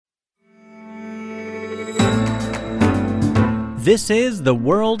This is The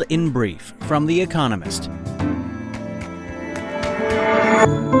World in Brief from The Economist.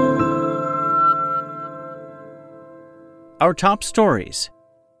 Our top stories.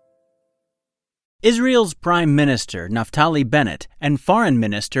 Israel's Prime Minister Naftali Bennett and Foreign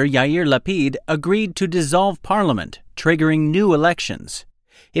Minister Yair Lapid agreed to dissolve parliament, triggering new elections.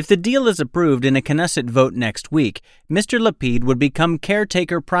 If the deal is approved in a Knesset vote next week, Mr. Lapid would become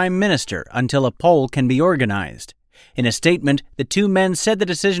caretaker Prime Minister until a poll can be organized. In a statement, the two men said the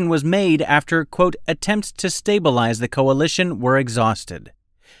decision was made after, quote, attempts to stabilize the coalition were exhausted.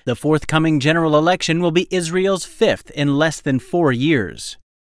 The forthcoming general election will be Israel's fifth in less than 4 years.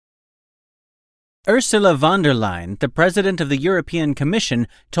 Ursula von der Leyen, the president of the European Commission,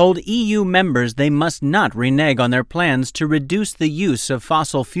 told EU members they must not renege on their plans to reduce the use of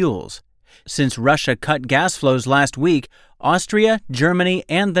fossil fuels. Since Russia cut gas flows last week, Austria, Germany,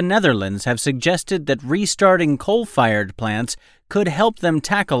 and the Netherlands have suggested that restarting coal-fired plants could help them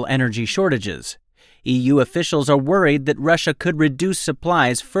tackle energy shortages. EU officials are worried that Russia could reduce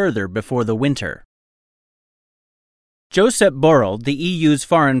supplies further before the winter. Josep Borrell, the EU's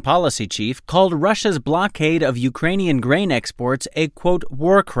foreign policy chief, called Russia's blockade of Ukrainian grain exports a, quote,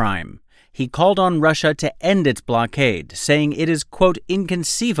 war crime. He called on Russia to end its blockade, saying it is, quote,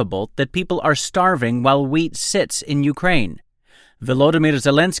 inconceivable that people are starving while wheat sits in Ukraine. Volodymyr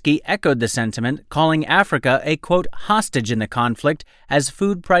Zelensky echoed the sentiment, calling Africa a, quote, hostage in the conflict as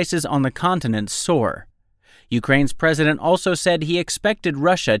food prices on the continent soar. Ukraine's president also said he expected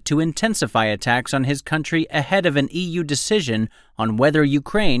Russia to intensify attacks on his country ahead of an EU decision on whether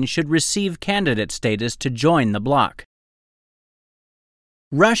Ukraine should receive candidate status to join the bloc.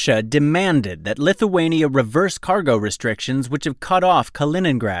 Russia demanded that Lithuania reverse cargo restrictions which have cut off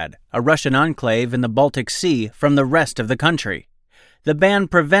Kaliningrad, a Russian enclave in the Baltic Sea, from the rest of the country. The ban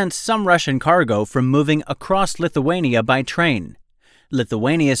prevents some Russian cargo from moving across Lithuania by train.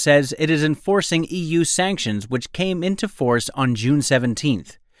 Lithuania says it is enforcing EU sanctions which came into force on June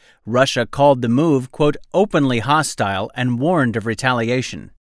 17th. Russia called the move, quote, openly hostile and warned of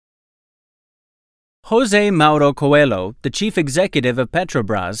retaliation. José Mauro Coelho, the chief executive of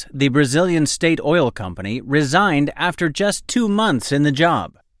Petrobras, the Brazilian state oil company, resigned after just 2 months in the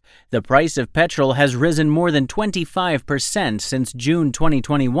job. The price of petrol has risen more than 25% since June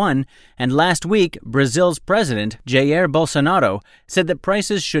 2021, and last week, Brazil's president, Jair Bolsonaro, said that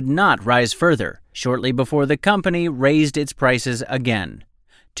prices should not rise further, shortly before the company raised its prices again.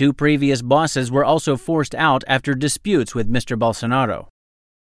 2 previous bosses were also forced out after disputes with Mr. Bolsonaro.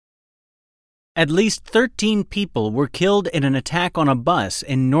 At least 13 people were killed in an attack on a bus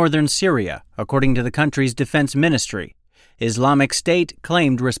in northern Syria, according to the country's defense ministry. Islamic State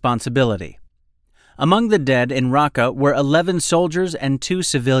claimed responsibility. Among the dead in Raqqa were 11 soldiers and 2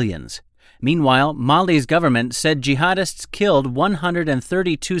 civilians. Meanwhile, Mali's government said jihadists killed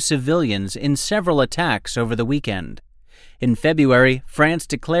 132 civilians in several attacks over the weekend. In February, France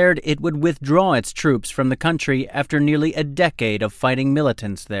declared it would withdraw its troops from the country after nearly a decade of fighting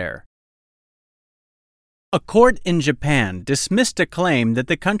militants there. A court in Japan dismissed a claim that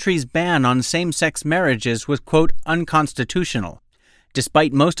the country's ban on same-sex marriages was, quote, unconstitutional.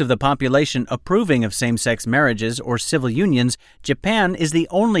 Despite most of the population approving of same-sex marriages or civil unions, Japan is the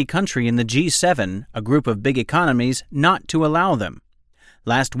only country in the G7, a group of big economies, not to allow them.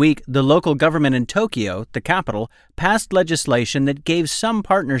 Last week, the local government in Tokyo, the capital, passed legislation that gave some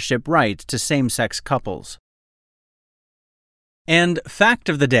partnership rights to same-sex couples. And fact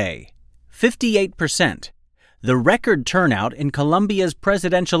of the day, 58%. The record turnout in Colombia's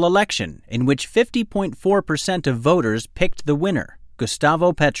presidential election, in which 50.4% of voters picked the winner,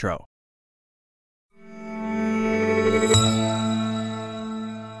 Gustavo Petro.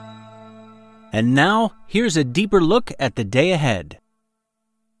 And now, here's a deeper look at the day ahead.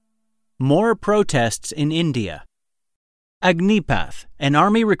 More protests in India. Agnipath, an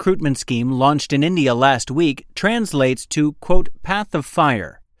army recruitment scheme launched in India last week, translates to, quote, path of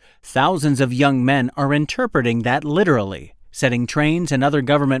fire. Thousands of young men are interpreting that literally, setting trains and other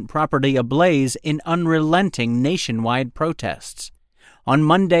government property ablaze in unrelenting nationwide protests. On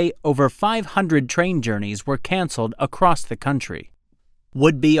Monday, over 500 train journeys were canceled across the country.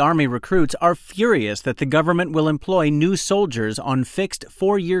 Would-be army recruits are furious that the government will employ new soldiers on fixed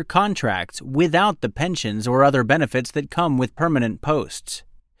 4-year contracts without the pensions or other benefits that come with permanent posts.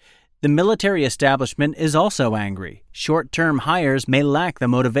 The military establishment is also angry. Short-term hires may lack the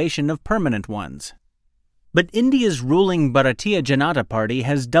motivation of permanent ones. But India's ruling Bharatiya Janata Party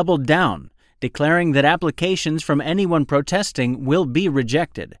has doubled down, declaring that applications from anyone protesting will be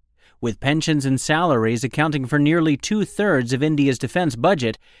rejected. With pensions and salaries accounting for nearly 2/3 of India's defense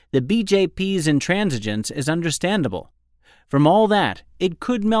budget, the BJP's intransigence is understandable. From all that, it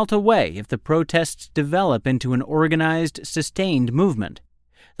could melt away if the protests develop into an organized, sustained movement.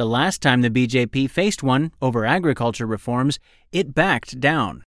 The last time the BJP faced one over agriculture reforms, it backed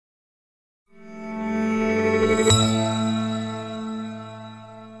down.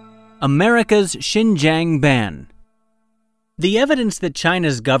 America's Xinjiang ban. The evidence that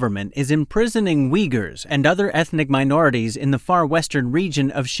China's government is imprisoning Uyghurs and other ethnic minorities in the far western region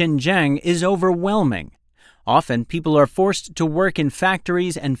of Xinjiang is overwhelming. Often, people are forced to work in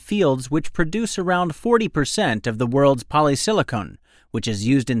factories and fields which produce around 40% of the world's polysilicon, which is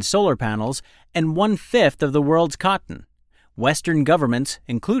used in solar panels, and 1/5 of the world's cotton. Western governments,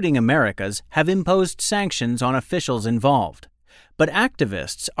 including America's, have imposed sanctions on officials involved. But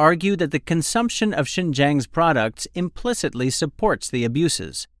activists argue that the consumption of Xinjiang's products implicitly supports the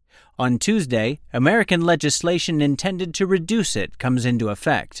abuses. On Tuesday, American legislation intended to reduce it comes into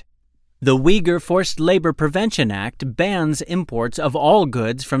effect. The Uyghur Forced Labor Prevention Act bans imports of all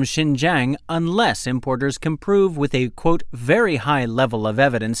goods from Xinjiang unless importers can prove with a, quote, very high level of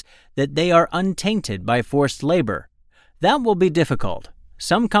evidence that they are untainted by forced labor. That will be difficult.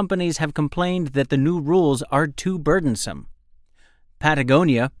 Some companies have complained that the new rules are too burdensome.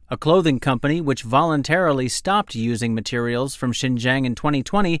 Patagonia, a clothing company which voluntarily stopped using materials from Xinjiang in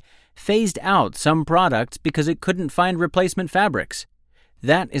 2020, phased out some products because it couldn't find replacement fabrics.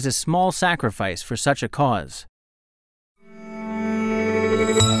 That is a small sacrifice for such a cause.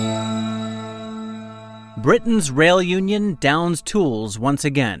 Britain's rail union downs tools once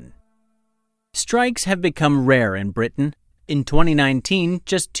again. Strikes have become rare in Britain. In 2019,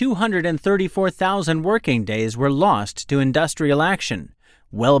 just 234,000 working days were lost to industrial action,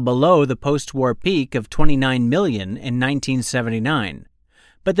 well below the post-war peak of 29 million in 1979.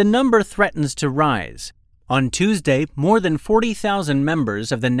 But the number threatens to rise. On Tuesday, more than 40,000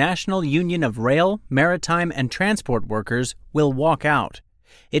 members of the National Union of Rail, Maritime, and Transport Workers will walk out.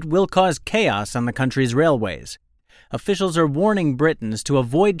 It will cause chaos on the country's railways. Officials are warning Britons to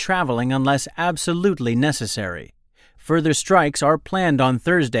avoid traveling unless absolutely necessary. Further strikes are planned on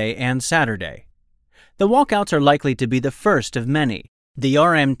Thursday and Saturday. The walkouts are likely to be the first of many. The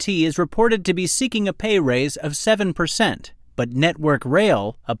RMT is reported to be seeking a pay raise of 7%, but Network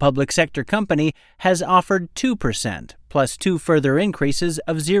Rail, a public sector company, has offered 2%, plus 2 further increases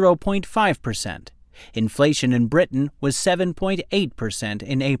of 0.5%. Inflation in Britain was 7.8%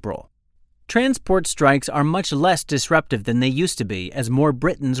 in April. Transport strikes are much less disruptive than they used to be as more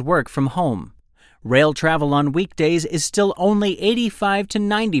Britons work from home. Rail travel on weekdays is still only 85 to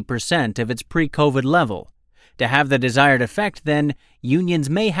 90% of its pre-COVID level. To have the desired effect, then, unions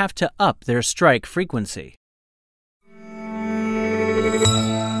may have to up their strike frequency.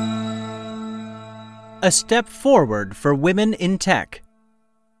 A step forward for women in tech.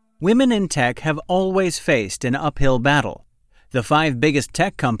 Women in tech have always faced an uphill battle. The 5 biggest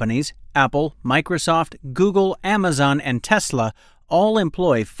tech companies, Apple, Microsoft, Google, Amazon, and Tesla, all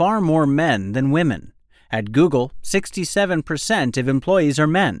employ far more men than women. At Google, 67% of employees are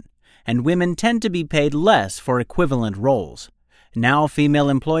men, and women tend to be paid less for equivalent roles. Now, female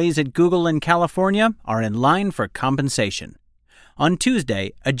employees at Google in California are in line for compensation. On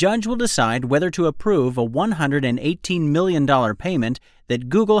Tuesday, a judge will decide whether to approve a $118 million payment that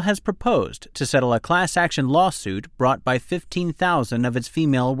Google has proposed to settle a class action lawsuit brought by 15,000 of its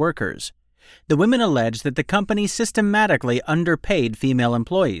female workers. The women allege that the company systematically underpaid female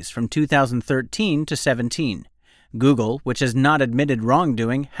employees from 2013 to 17. Google, which has not admitted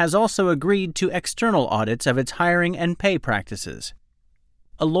wrongdoing, has also agreed to external audits of its hiring and pay practices.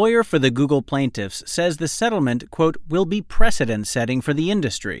 A lawyer for the Google plaintiffs says the settlement, quote, will be precedent-setting for the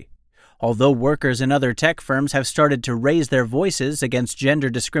industry. Although workers in other tech firms have started to raise their voices against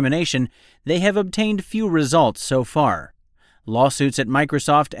gender discrimination, they have obtained few results so far. Lawsuits at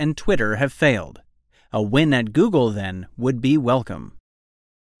Microsoft and Twitter have failed. A win at Google, then, would be welcome.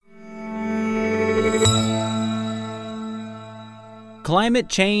 Climate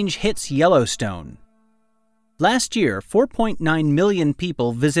change hits Yellowstone. Last year, 4.9 million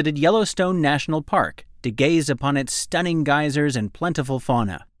people visited Yellowstone National Park to gaze upon its stunning geysers and plentiful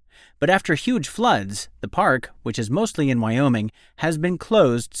fauna. But after huge floods, the park, which is mostly in Wyoming, has been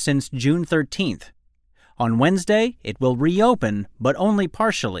closed since June 13th. On Wednesday, it will reopen, but only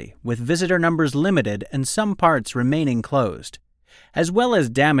partially, with visitor numbers limited and some parts remaining closed. As well as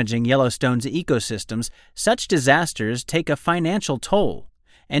damaging Yellowstone's ecosystems, such disasters take a financial toll.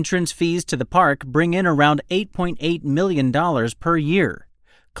 Entrance fees to the park bring in around $8.8 million per year.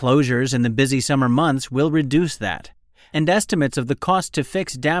 Closures in the busy summer months will reduce that. And estimates of the cost to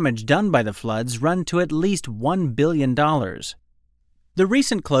fix damage done by the floods run to at least $1 billion. The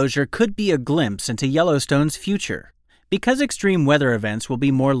recent closure could be a glimpse into Yellowstone's future. Because extreme weather events will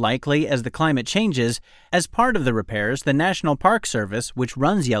be more likely as the climate changes, as part of the repairs, the National Park Service, which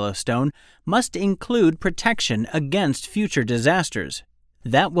runs Yellowstone, must include protection against future disasters.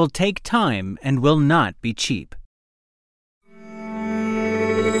 That will take time and will not be cheap.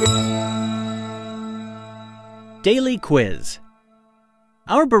 Daily Quiz.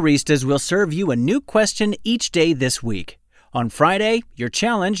 Our baristas will serve you a new question each day this week. On Friday, your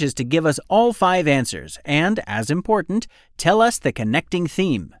challenge is to give us all 5 answers and, as important, tell us the connecting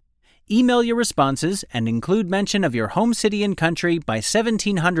theme. Email your responses and include mention of your home city and country by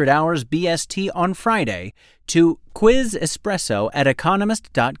 1700 hours BST on Friday to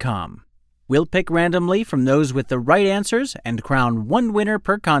quizespresso@economist.com. We'll pick randomly from those with the right answers and crown one winner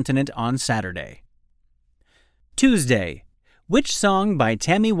per continent on Saturday. Tuesday. Which song by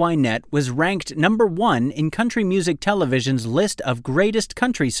Tammy Wynette was ranked number 1 in Country Music Television's list of greatest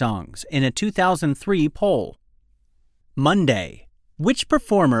country songs in a 2003 poll? Monday. Which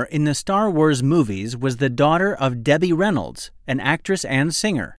performer in the Star Wars movies was the daughter of Debbie Reynolds, an actress and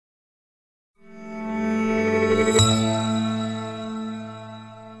singer?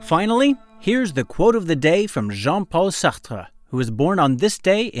 Finally, here's the quote of the day from Jean-Paul Sartre, who was born on this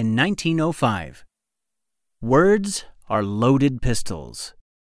day in 1905. Words are loaded pistols.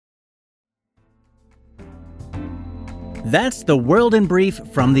 That's The World in Brief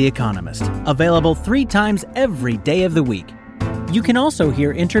from The Economist, available 3 times every day of the week. You can also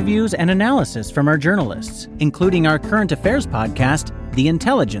hear interviews and analysis from our journalists, including our current affairs podcast, The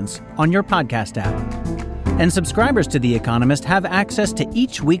Intelligence, on your podcast app. And subscribers to The Economist have access to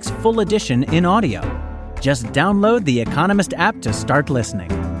each week's full edition in audio. Just download The Economist app to start listening.